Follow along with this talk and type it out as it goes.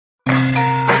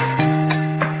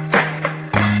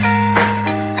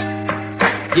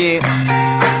Yeah.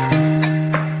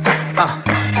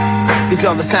 These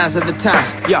are the signs of the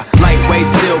times. Yeah, lightweight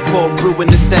still pull through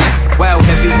in the sand. While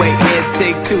heavyweight heads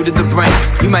take two to the brain.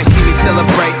 You might see me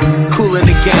celebrate, cool in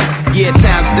the game. Yeah,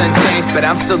 times done changed, but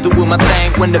I'm still doing my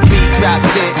thing. When the beat drops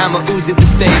in, I'ma ooze at the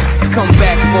stage. Come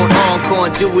back for an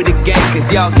encore and do it again. Cause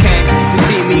y'all came to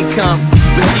see me come,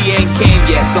 but she ain't came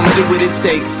yet, so I'ma do what it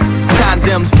takes.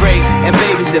 Condoms break and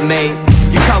babies are made.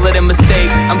 You call it a mistake,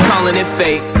 I'm calling it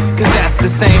fate. Cause that's the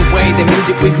same way the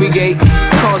music we create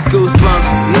cause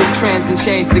goosebumps, new trends and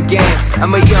change the game.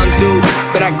 I'm a young dude,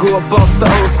 but I grew up off the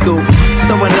old school.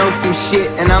 So I know some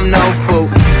shit and I'm no fool,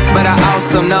 but I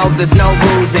also know there's no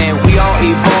rules and we all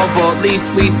evolve, or at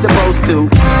least we supposed to.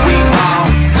 We all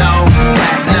know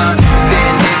that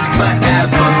nothing is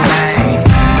forever, man.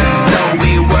 So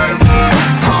we work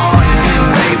hard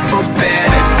and pray for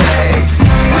better days.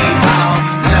 We all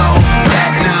know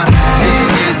that nothing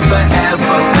is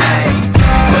forever, man.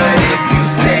 But if you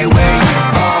stay where you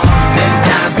are, then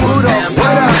times will never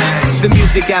change. The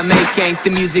music I make ain't the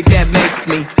music that makes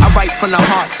me. I write from the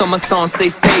heart so my songs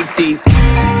stay deep,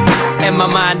 and my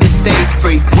mind it stays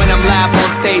free. When I'm live on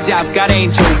stage, I've got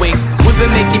angel wings. We've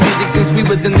been making music since we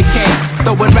was in the cave,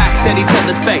 throwing rocks at each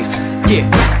other's face. Yeah,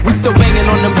 we still banging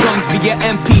on them drums via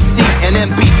MPC and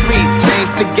MP3s.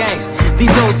 Changed the game.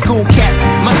 These old school cats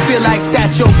must feel like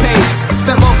Satchel Paige.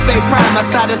 Spent most their prime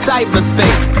outside of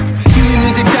cyberspace. Human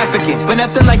music trafficking, but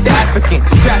nothing like the African.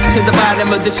 Strapped to the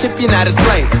bottom of the ship, you're not a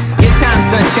slave. Your times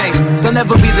done changed, they'll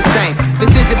never be the same.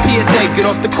 This is a PSA, get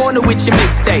off the corner with your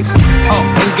mixtapes. Oh,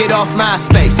 and get off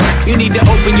MySpace. You need to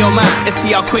open your mind and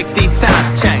see how quick these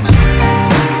times change.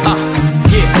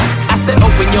 Yeah, I said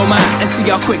open your mind and see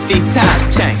how quick these times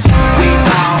change. We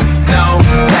all know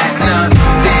that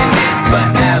nothing is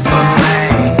forever,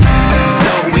 man.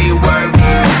 So we work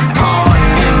hard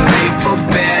and pray for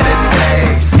better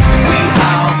days. We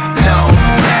all know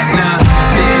that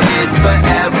nothing is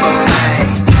forever,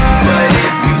 man. But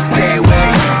if you stay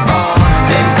where you are,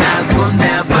 then times will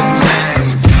never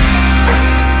change.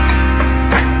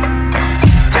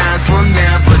 Times will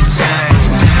never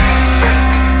change.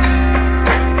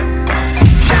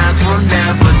 Times will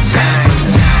never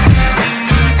change.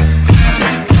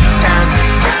 Times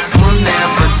will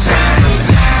never change.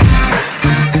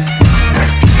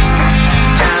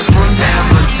 Times will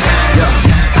never change.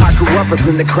 I grew up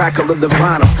within the crackle of the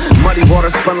vinyl. Muddy water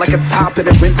spun like a top and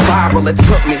it went viral. It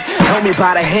took me, held me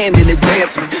by the hand and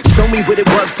advanced me. Showed me what it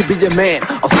was to be a man,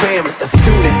 a family, a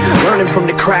student. Learning from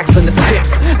the cracks and the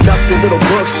skips. Dusty little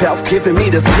bookshelf giving me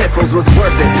the sniffles was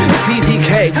worth it.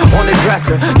 TDK on the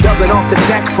dresser, dubbing off the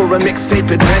deck for a mixtape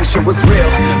adventure was real.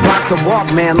 Rocked a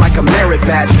Walkman like a merit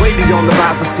badge. Way beyond the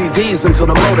rise of CDs until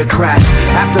the motor crashed.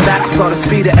 After that I saw the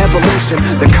speed of evolution.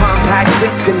 The compact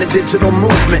disc and the digital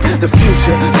movement. The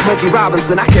future, Smokey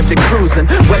Robinson, I kept it cruising.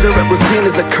 Whether it was seen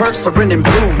as a curse or an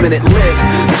improvement, it lives.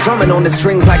 Strumming on the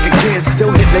strings like a kid,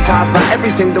 still hypnotized by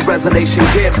everything the resonation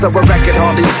gives. Though a record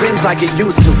hardly spins like it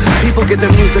used to. People get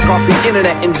their music off the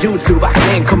internet and YouTube. I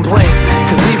can't complain,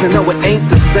 cause even though it ain't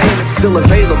the same, it's still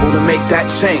available to make that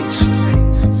change.